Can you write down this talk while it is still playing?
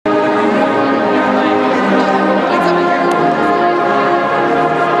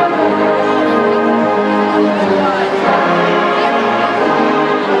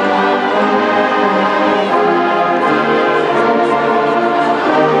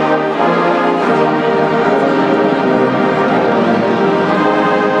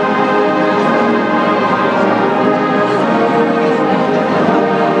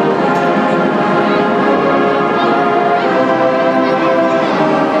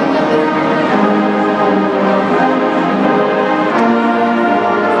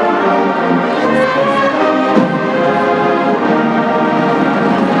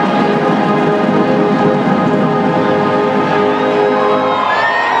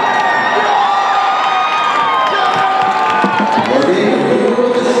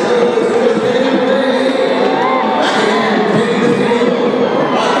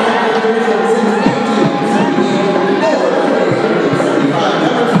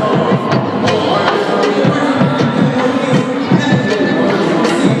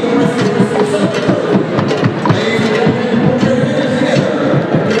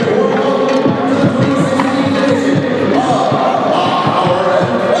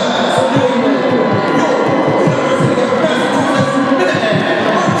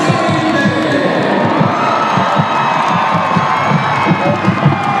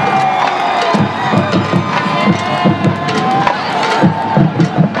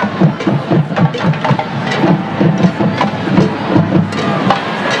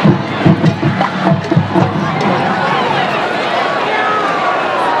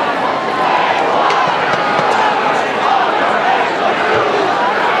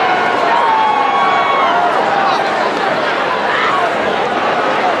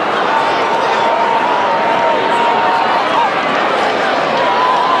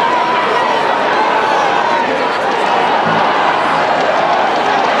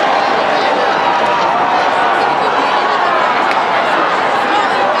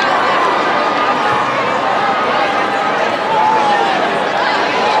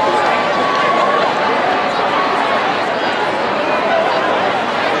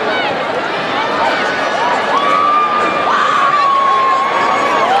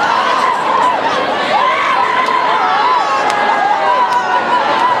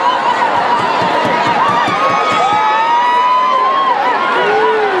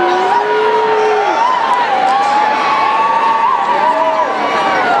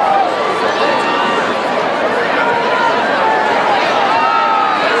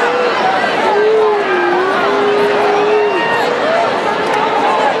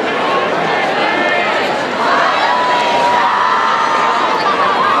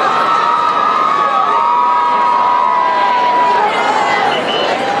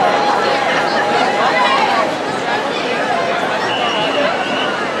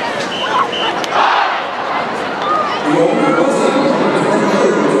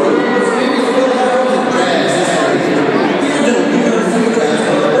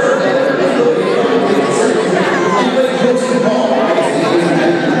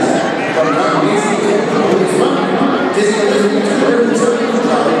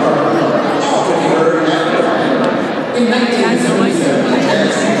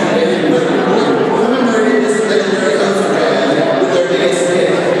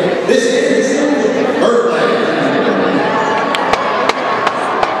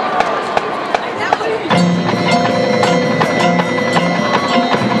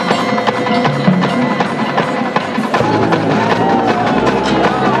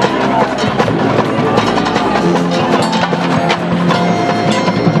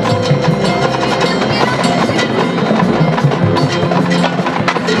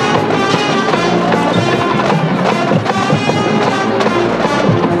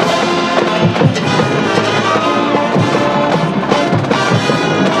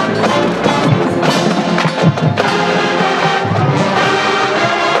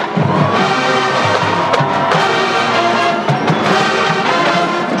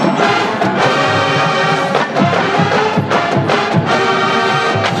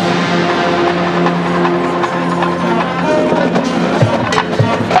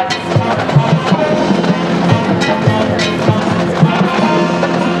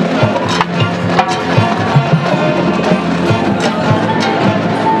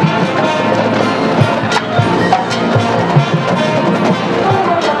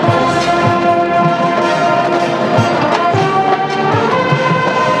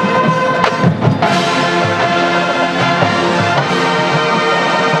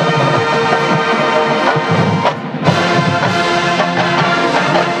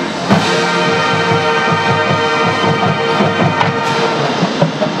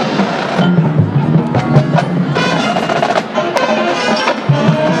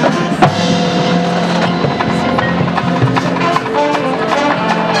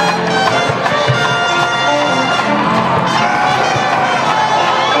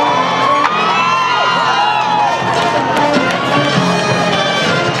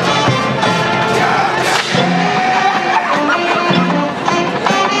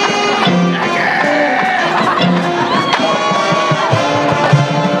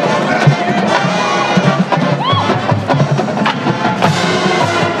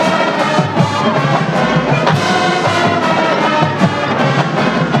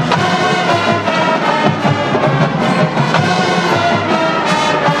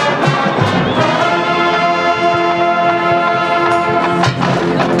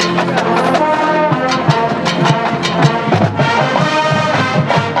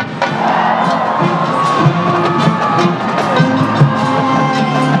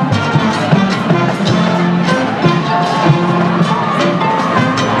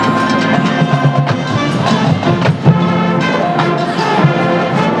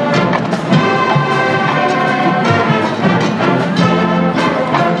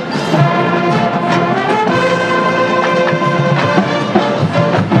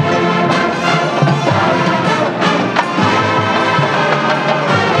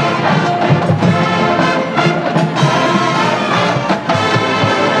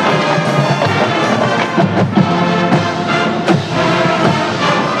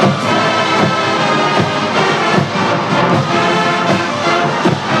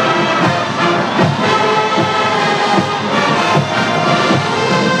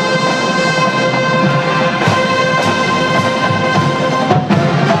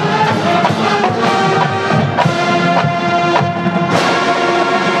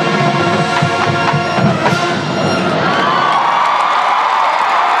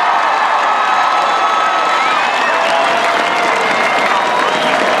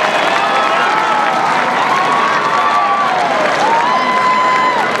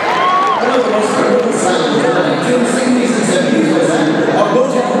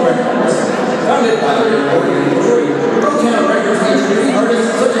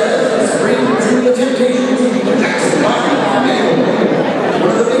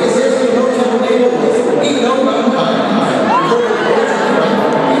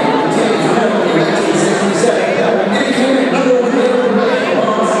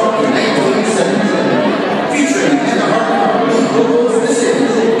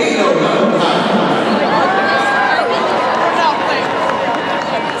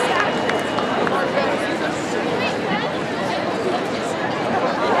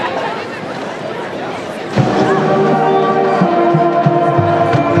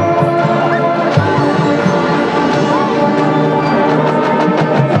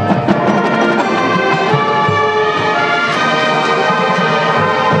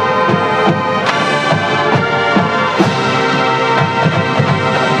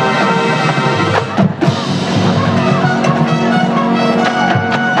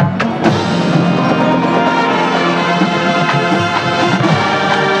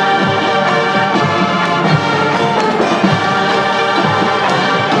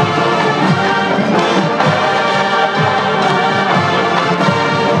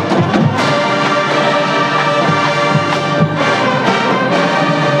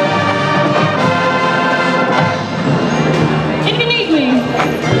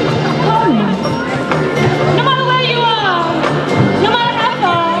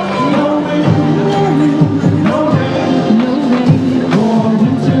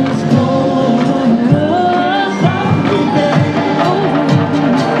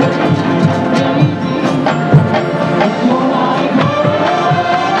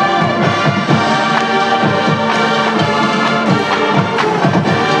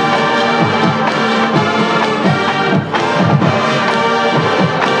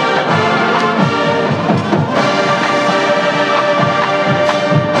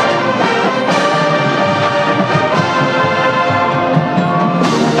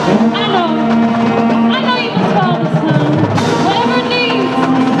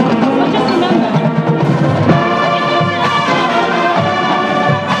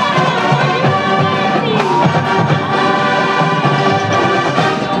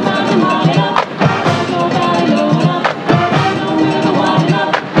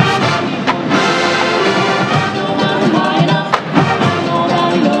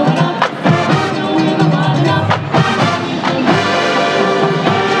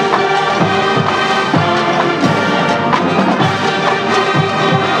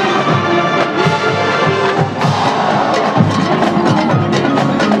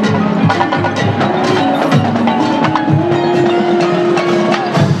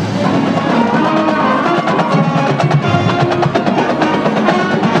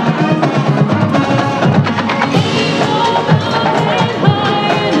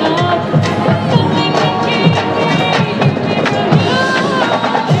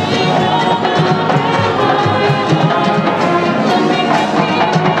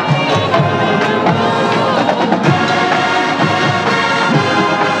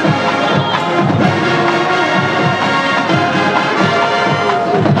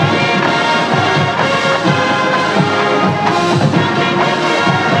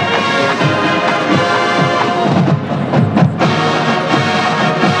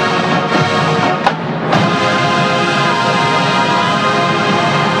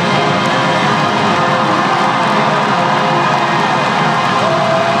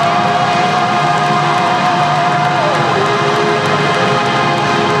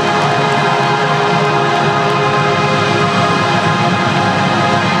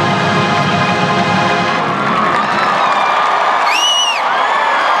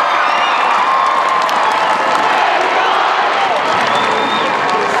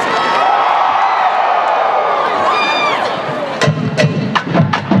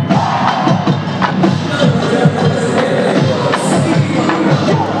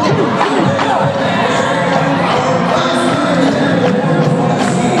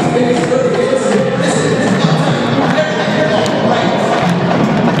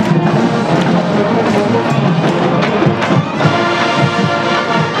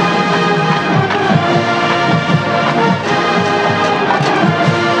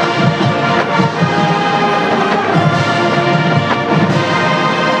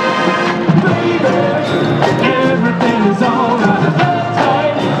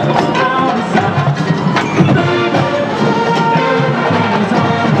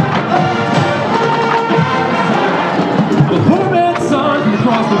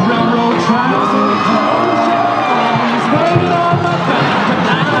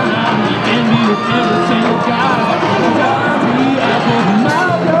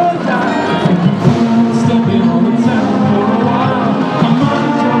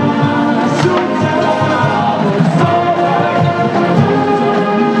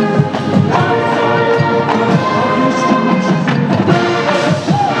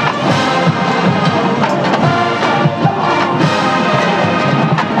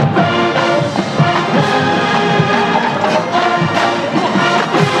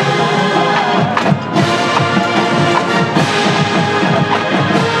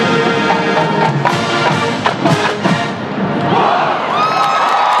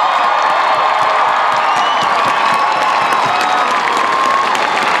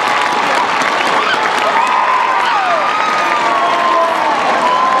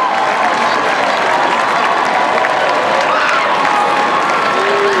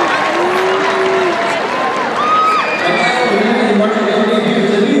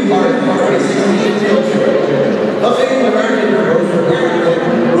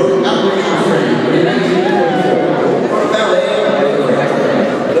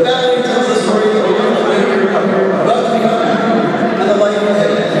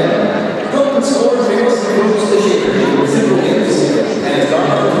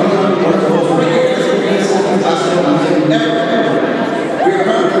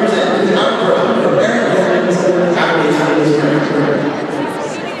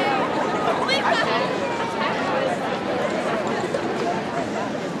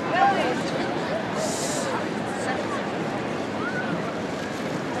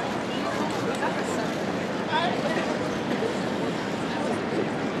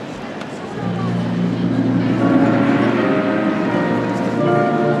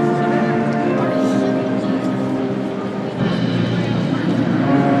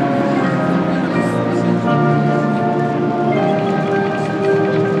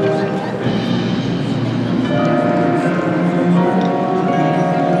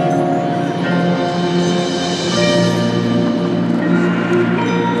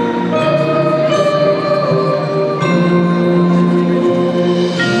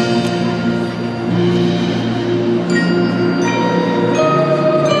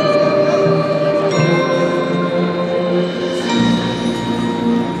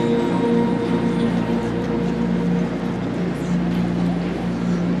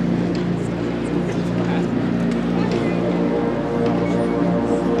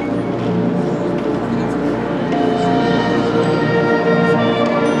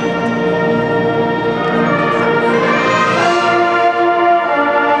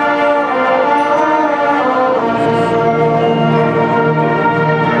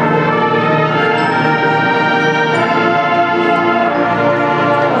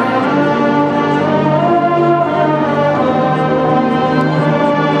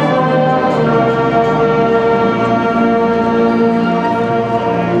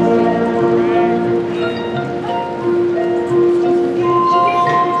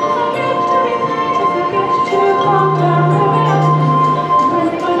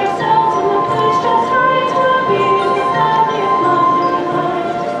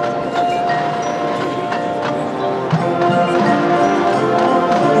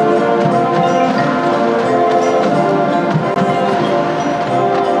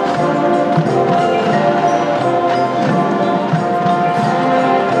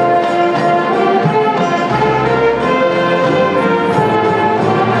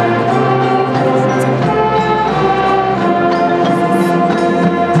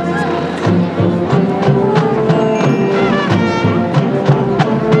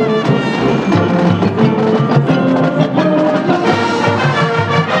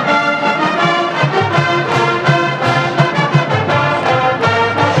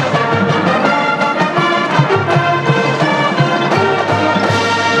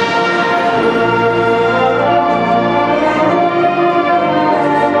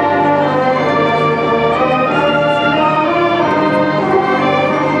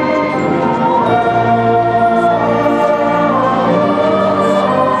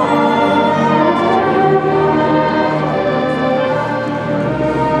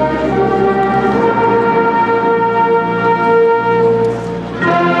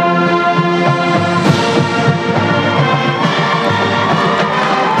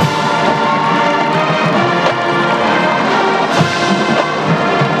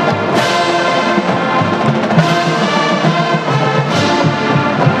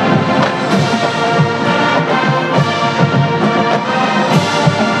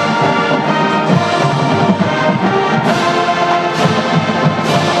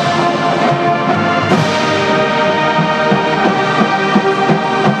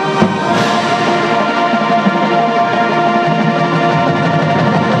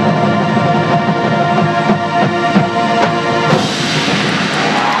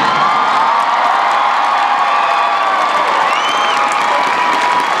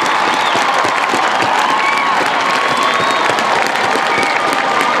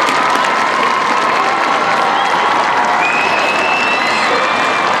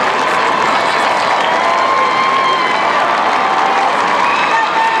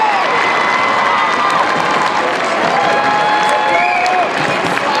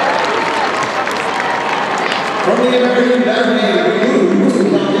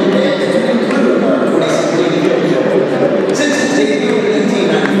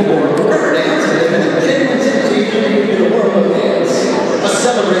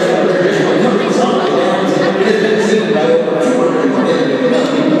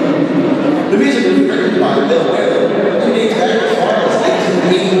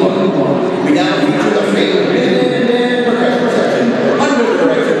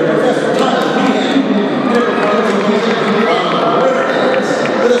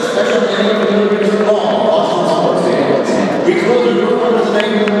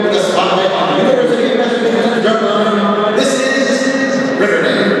their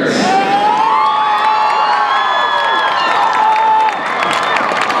names.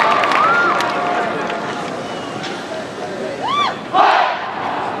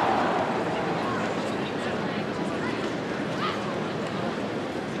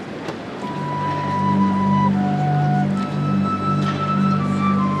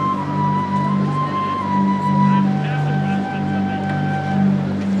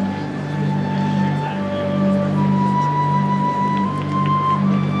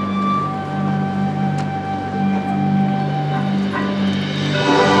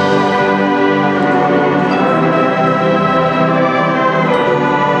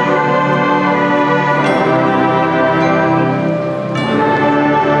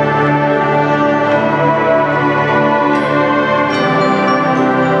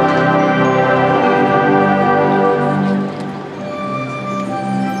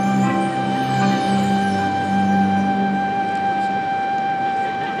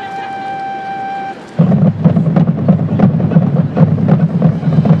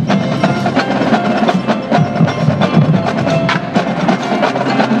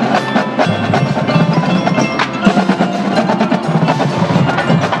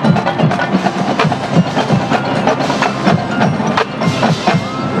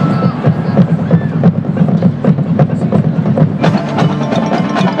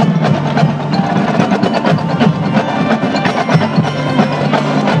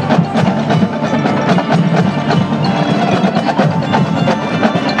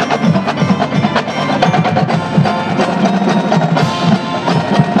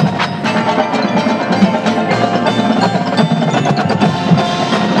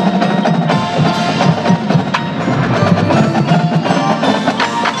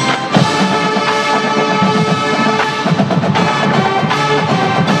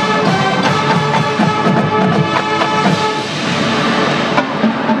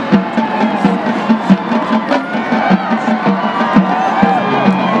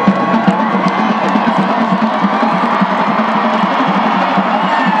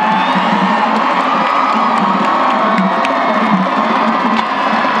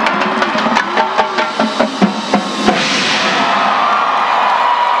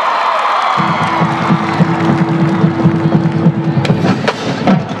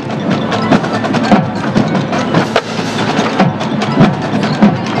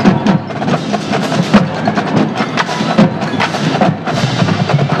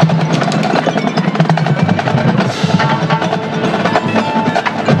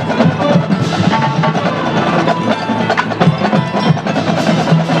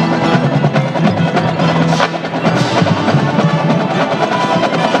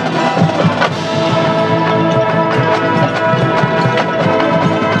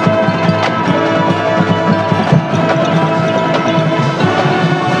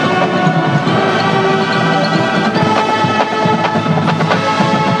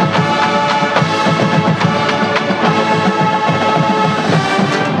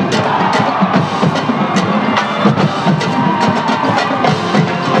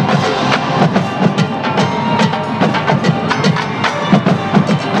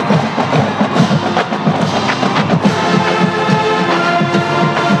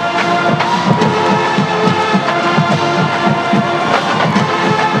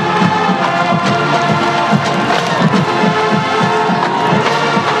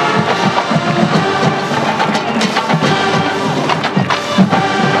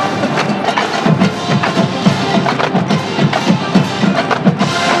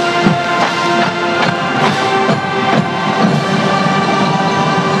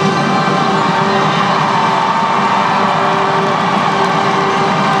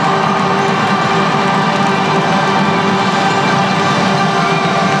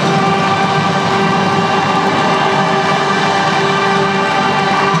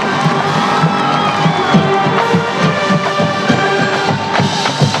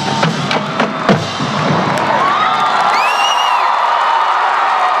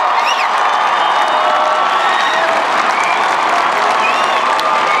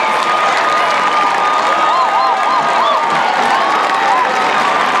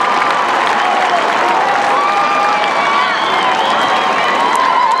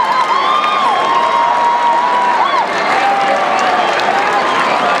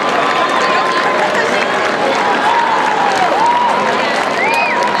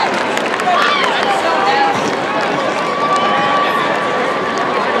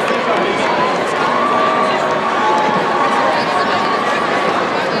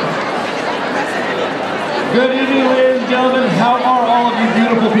 Good evening, ladies and gentlemen. How are all of you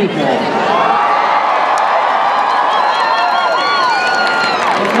beautiful people?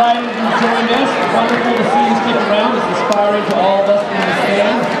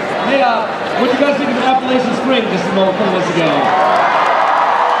 ring just a couple minutes ago.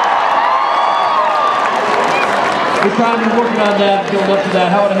 We've kind of been working on that, building up to that.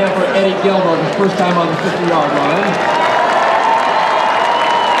 How would a hand for Eddie Gilmore, his first time on the 50-yard line.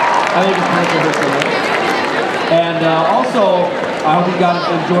 I think it's nice to hear from him. And also, I hope you got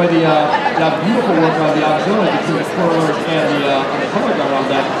to enjoy that beautiful work on the auxiliary between the twirlers and the color guard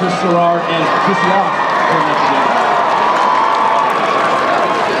on that. Chris Serrard and Chrissy Ox putting that together.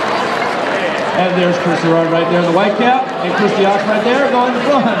 And there's Chris Serrard right there in the white cap, and Chrissy Ox right there going to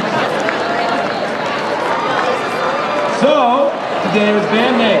front. So, today was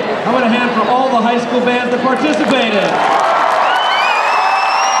band day. How about a hand for all the high school bands that participated?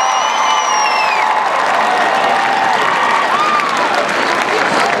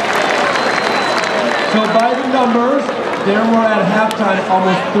 So by the numbers, there were at halftime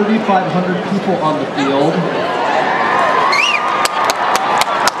almost 3,500 people on the field.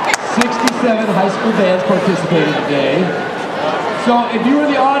 67 high school bands participated today. So if you were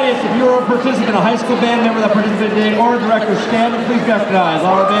in the audience, if you were a participant, a high school band member that participated today, or a director, stand and please recognize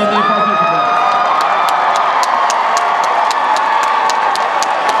all our band day participants.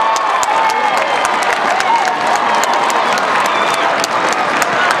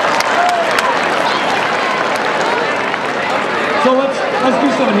 So let's do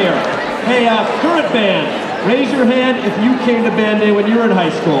something here. Hey, current band, raise your hand if you came to band day when you were in high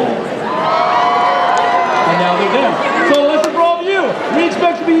school. And now they're there. So listen for all of you. We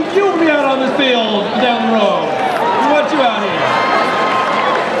expect you to be out on this field down the road. We want you out here.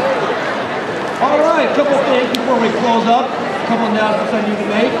 All right, a couple of things before we close up. A couple of announcements I need to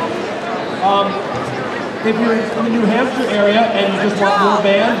make. If you're in the New Hampshire area and you just want more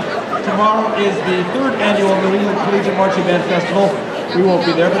band, tomorrow is the 3rd annual New England Collegiate Marching Band Festival. We won't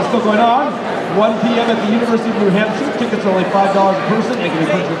be there, but it's still going on. 1 p.m. at the University of New Hampshire. Tickets are only $5 a person. They can be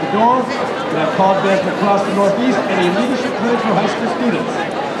purchased at the door. We have college bands from across the Northeast and a leadership clinic for high school students.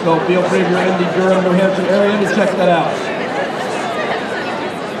 So feel free if you're in the Durham, New Hampshire area to check that out.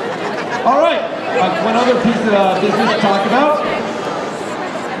 All right, one other piece of business to talk about.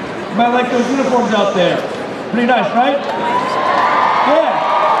 You might like those uniforms out there. Pretty nice, right? Yeah.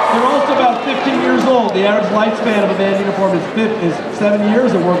 They're also about 15 years old. The average lifespan of a band uniform is 7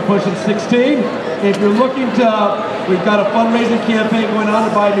 years, and we're pushing 16. If you're looking to, we've got a fundraising campaign going on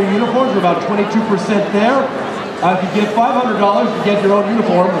to buy new uniforms. We're about 22% there. If you give $500, you get your own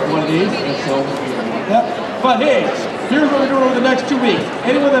uniform with one of these. And so, but hey, here's what we're doing over the next 2 weeks.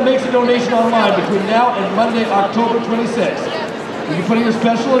 Anyone that makes a donation online between now and Monday, October 26th, you can put in your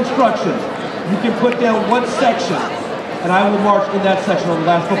special instructions. You can put down what section, and I will march in that section on the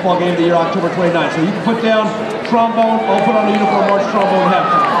last football game of the year, October 29th. So you can put down trombone, I'll put on a uniform, march trombone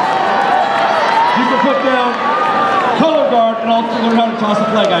halftime. You can put down color guard, and I'll learn how to toss a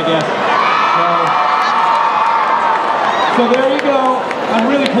flag, I guess. So there you go. I'm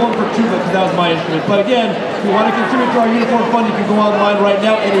really pulling for tuba because that was my instrument. But again, if you want to contribute to our uniform fund, you can go online right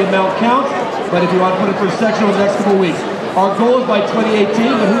now. Any amount counts. But if you want to put it for a section over the next couple of weeks. Our goal is by 2018,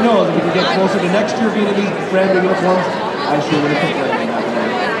 but who knows if we can get closer to next year being in these brand new uniforms. I sure would have preferred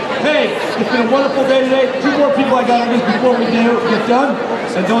that. Hey, it's been a wonderful day today. 2 more people I got on this before we get done.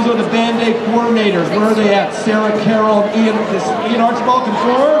 And those are the Band Day coordinators. Where are they at? Sarah, Carol, and Ian. Is Ian Archibald come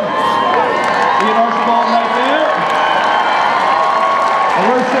forward? Ian Archibald right there. And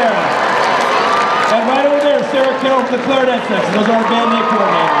where's Sarah? And right over there, Sarah Carroll from the clarinet section. Those are our Band Day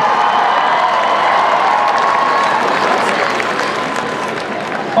coordinators.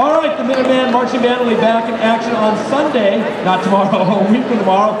 All right, the Minuteman Marching Band will be back in action on Sunday, not tomorrow, a week from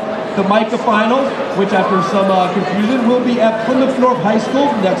tomorrow. The Micah Finals, which after some confusion, will be at Plymouth North High School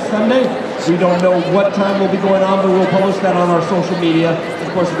next Sunday. We don't know what time will be going on, but we'll publish that on our social media.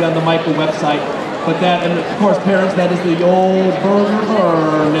 Of course, it'll be on the Micah website. But that, and of course, parents, that is the old Burger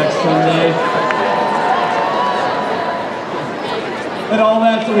Burn next Sunday. And all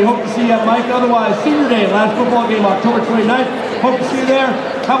that, so we hope to see you at Micah. Otherwise, Senior Day, last football game, October 29th. Hope to see you there.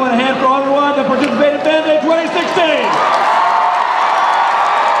 How about a hand for everyone that participated in Band Day 2016?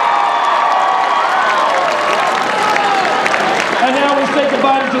 And now we say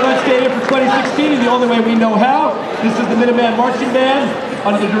goodbye to Let's Stay Here for 2016 in the only way we know how. This is the Minuteman Marching Band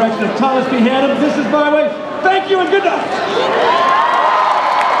under the direction of Thomas B. Hannum. This is my way. Thank you and good night.